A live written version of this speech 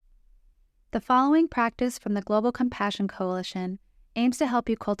The following practice from the Global Compassion Coalition aims to help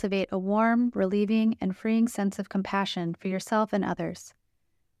you cultivate a warm, relieving, and freeing sense of compassion for yourself and others.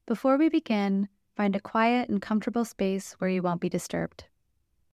 Before we begin, find a quiet and comfortable space where you won't be disturbed.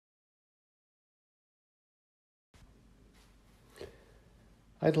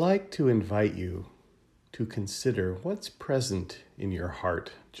 I'd like to invite you to consider what's present in your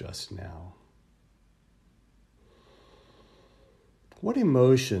heart just now. What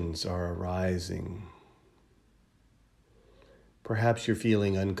emotions are arising? Perhaps you're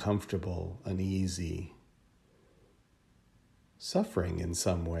feeling uncomfortable, uneasy, suffering in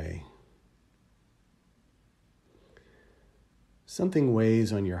some way. Something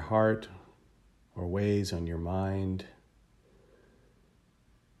weighs on your heart or weighs on your mind.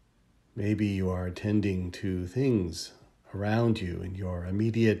 Maybe you are attending to things around you in your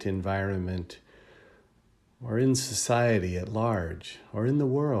immediate environment, or in society at large, or in the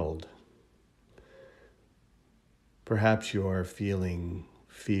world. Perhaps you are feeling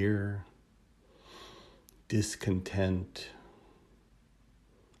fear, discontent,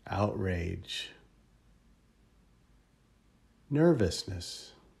 outrage,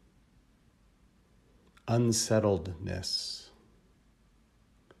 nervousness, unsettledness,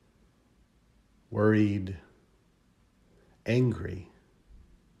 worried, angry.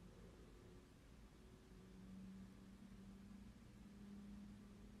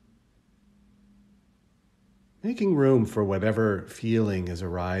 Making room for whatever feeling is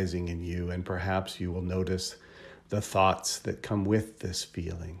arising in you, and perhaps you will notice the thoughts that come with this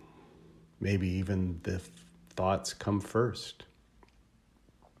feeling. Maybe even the thoughts come first.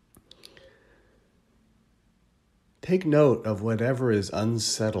 Take note of whatever is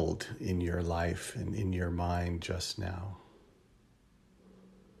unsettled in your life and in your mind just now.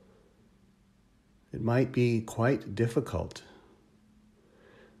 It might be quite difficult.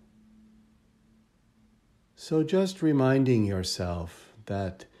 So just reminding yourself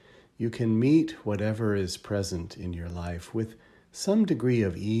that you can meet whatever is present in your life with some degree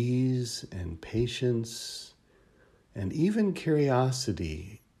of ease and patience and even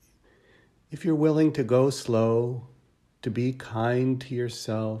curiosity. If you're willing to go slow, to be kind to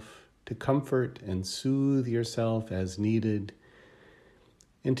yourself, to comfort and soothe yourself as needed,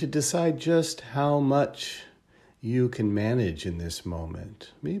 and to decide just how much you can manage in this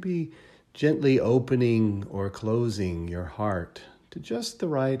moment. Maybe gently opening or closing your heart to just the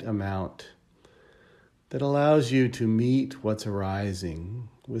right amount that allows you to meet what's arising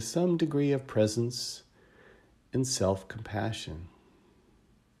with some degree of presence and self-compassion.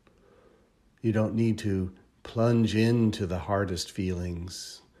 You don't need to plunge into the hardest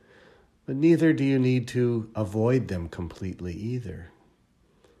feelings, but neither do you need to avoid them completely either.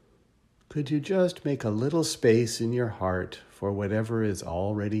 Could you just make a little space in your heart for whatever is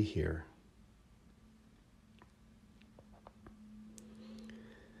already here?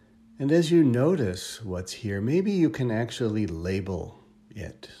 And as you notice what's here, maybe you can actually label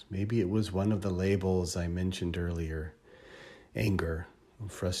it. Maybe it was one of the labels I mentioned earlier: anger,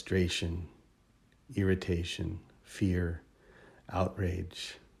 frustration, irritation, fear,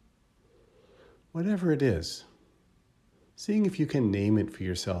 outrage. Whatever it is, seeing if you can name it for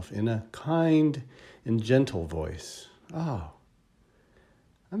yourself in a kind and gentle voice. Oh,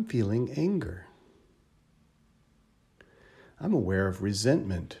 I'm feeling anger. I'm aware of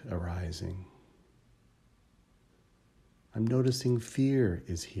resentment arising. I'm noticing fear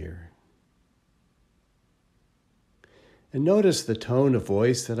is here. And notice the tone of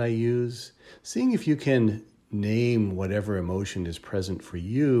voice that I use, seeing if you can name whatever emotion is present for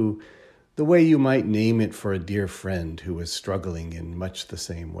you the way you might name it for a dear friend who is struggling in much the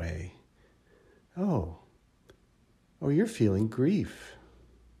same way. Oh, you're feeling grief.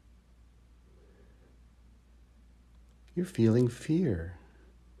 You're feeling fear.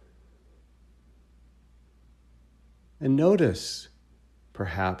 And notice,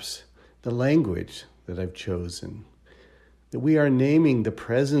 perhaps, the language that I've chosen, that we are naming the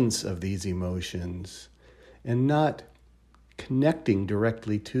presence of these emotions and not connecting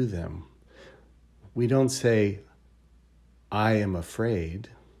directly to them. We don't say, I am afraid,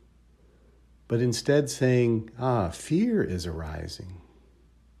 but instead saying, fear is arising.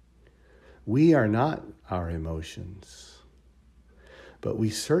 We are not our emotions, but we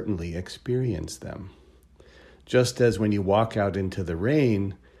certainly experience them. Just as when you walk out into the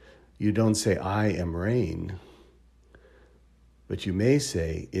rain, you don't say, I am rain, but you may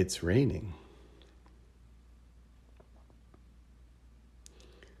say, it's raining.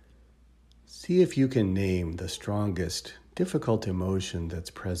 See if you can name the strongest, difficult emotion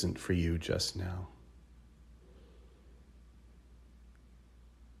that's present for you just now.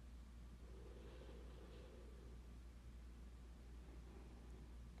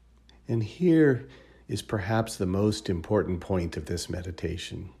 And here is perhaps the most important point of this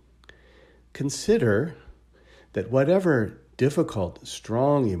meditation. Consider that whatever difficult,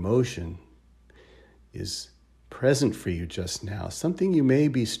 strong emotion is present for you just now, something you may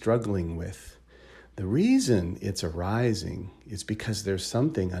be struggling with, the reason it's arising is because there's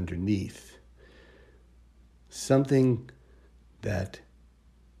something underneath, something that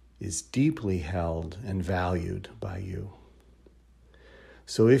is deeply held and valued by you.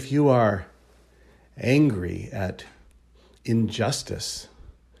 So if you are angry at injustice,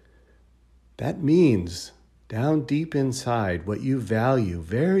 that means down deep inside what you value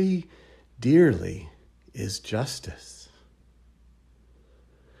very dearly is justice.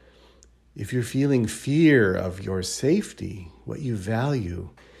 If you're feeling fear of your safety, what you value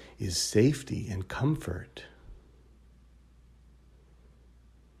is safety and comfort.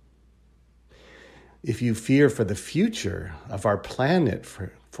 If you fear for the future of our planet,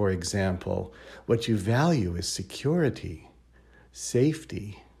 for example, what you value is security,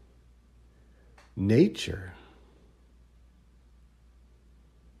 safety, nature.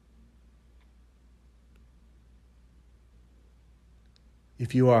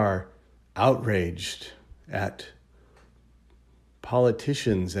 If you are outraged at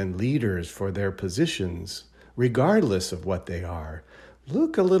politicians and leaders for their positions, regardless of what they are,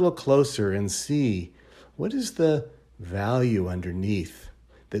 look a little closer and see what is the value underneath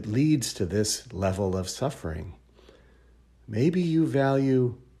that leads to this level of suffering. Maybe you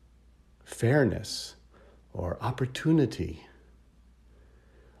value fairness or opportunity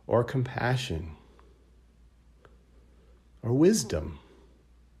or compassion or wisdom.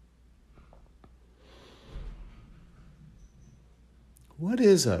 What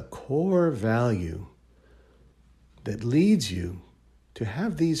is a core value that leads you to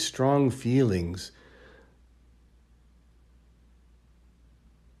have these strong feelings?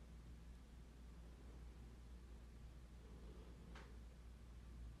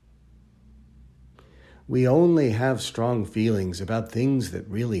 We only have strong feelings about things that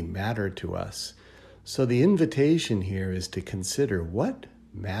really matter to us. So the invitation here is to consider what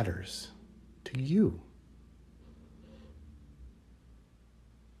matters to you.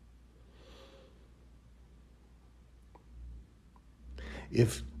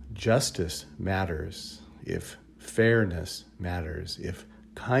 If justice matters, if fairness matters, if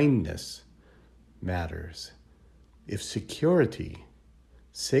kindness matters, if security,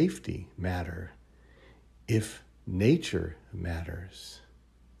 safety matter, if nature matters,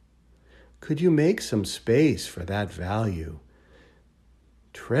 could you make some space for that value?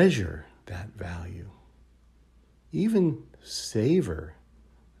 Treasure that value. Even savor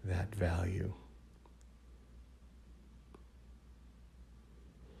that value.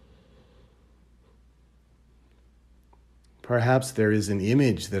 Perhaps there is an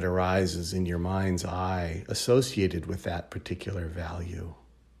image that arises in your mind's eye associated with that particular value.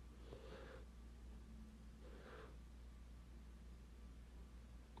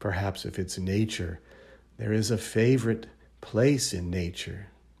 Perhaps if it's nature, there is a favorite place in nature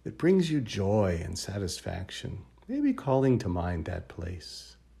that brings you joy and satisfaction. Maybe calling to mind that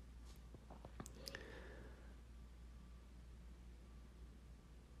place.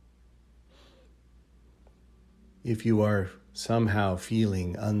 If you are somehow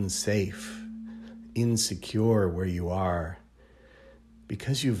feeling unsafe, insecure where you are,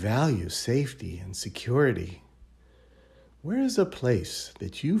 because you value safety and security, where is a place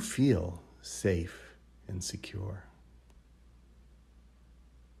that you feel safe and secure?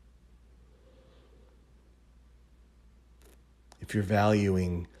 If you're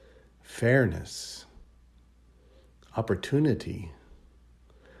valuing fairness, opportunity,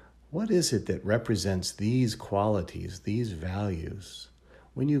 what is it that represents these qualities, these values,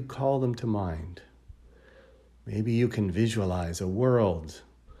 when you call them to mind? Maybe you can visualize a world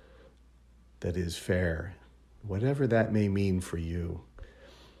that is fair, whatever that may mean for you.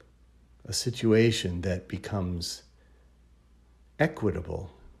 A situation that becomes equitable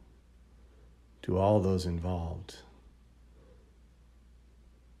to all those involved.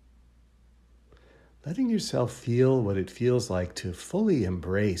 Letting yourself feel what it feels like to fully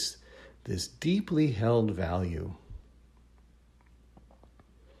embrace this deeply held value.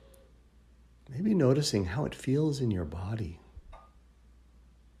 Maybe noticing how it feels in your body.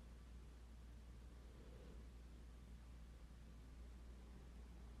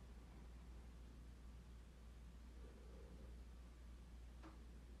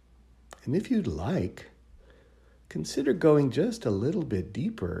 And if you'd like, consider going just a little bit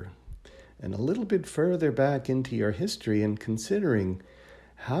deeper and a little bit further back into your history and considering,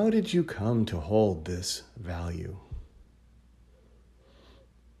 how did you come to hold this value?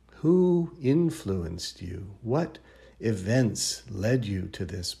 Who influenced you? What events led you to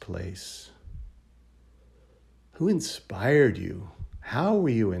this place? Who inspired you? How were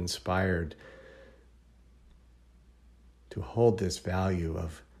you inspired to hold this value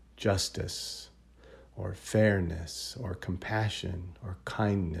of justice or fairness or compassion or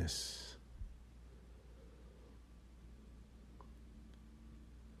kindness?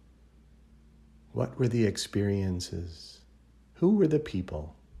 What were the experiences? Who were the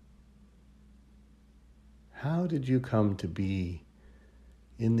people? How did you come to be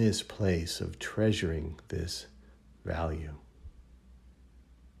in this place of treasuring this value?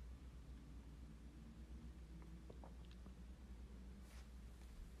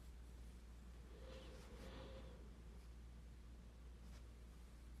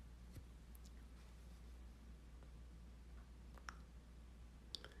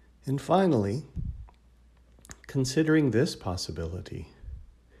 And finally, considering this possibility,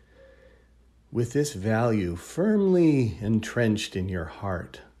 with this value firmly entrenched in your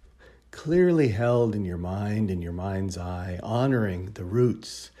heart, clearly held in your mind, in your mind's eye, honoring the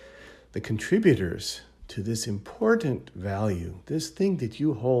roots, the contributors to this important value, this thing that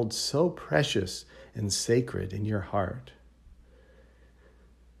you hold so precious and sacred in your heart,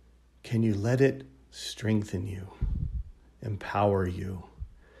 can you let it strengthen you, empower you,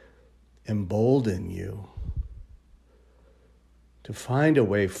 embolden you to find a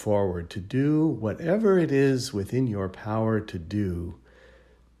way forward, to do whatever it is within your power to do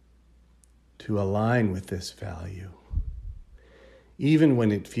to align with this value? Even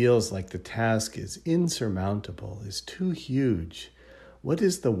when it feels like the task is insurmountable, is too huge, what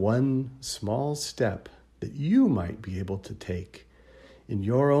is the one small step that you might be able to take in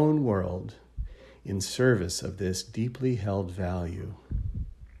your own world in service of this deeply held value?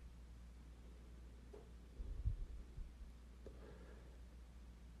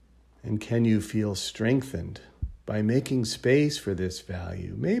 And can you feel strengthened by making space for this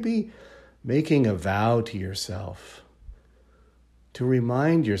value? Maybe making a vow to yourself to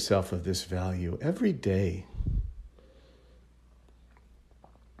remind yourself of this value every day,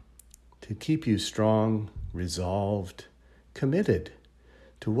 to keep you strong, resolved, committed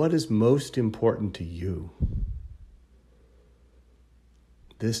to what is most important to you.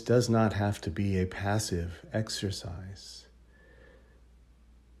 This does not have to be a passive exercise.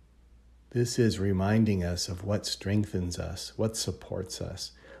 This is reminding us of what strengthens us, what supports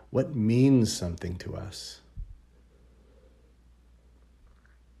us, what means something to us,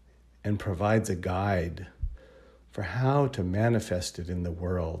 and provides a guide for how to manifest it in the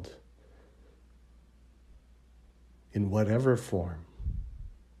world in whatever form.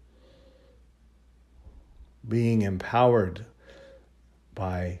 Being empowered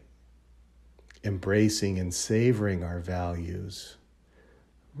by embracing and savoring our values,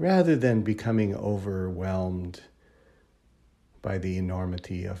 rather than becoming overwhelmed by the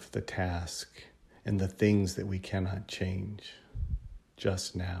enormity of the task and the things that we cannot change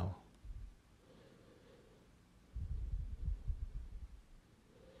just now.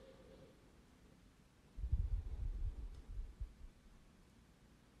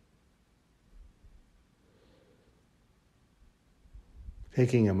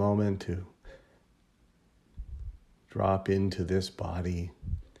 Taking a moment to drop into this body,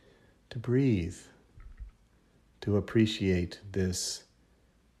 to breathe, to appreciate this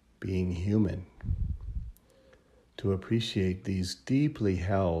being human, to appreciate these deeply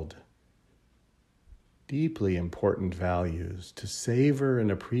held, deeply important values, to savor and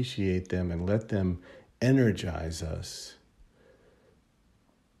appreciate them and let them energize us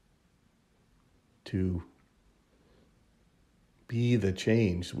to be the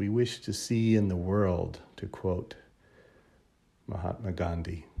change we wish to see in the world, to quote Mahatma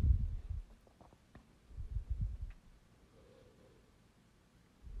Gandhi.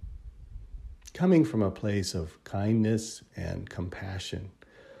 Coming from a place of kindness and compassion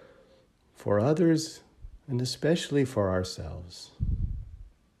for others and especially for ourselves.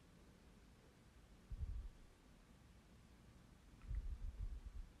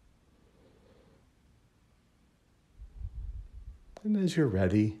 And as you're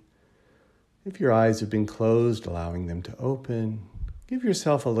ready, if your eyes have been closed, allowing them to open, give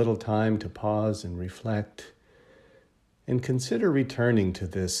yourself a little time to pause and reflect, and consider returning to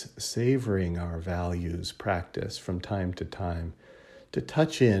this savoring our values practice from time to time, to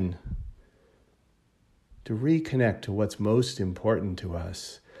touch in, to reconnect to what's most important to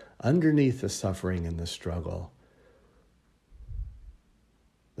us underneath the suffering and the struggle,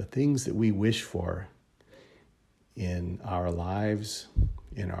 the things that we wish for in our lives,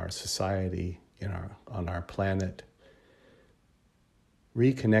 in our society, on our planet,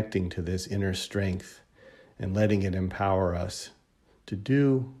 reconnecting to this inner strength and letting it empower us to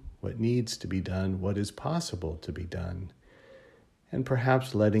do what needs to be done, what is possible to be done, and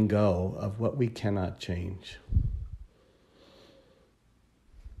perhaps letting go of what we cannot change.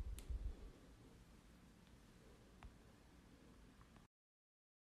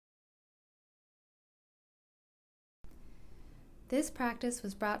 This practice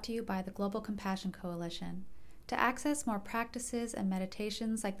was brought to you by the Global Compassion Coalition. To access more practices and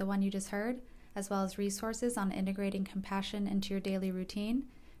meditations like the one you just heard, as well as resources on integrating compassion into your daily routine,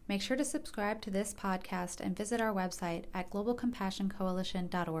 make sure to subscribe to this podcast and visit our website at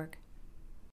globalcompassioncoalition.org.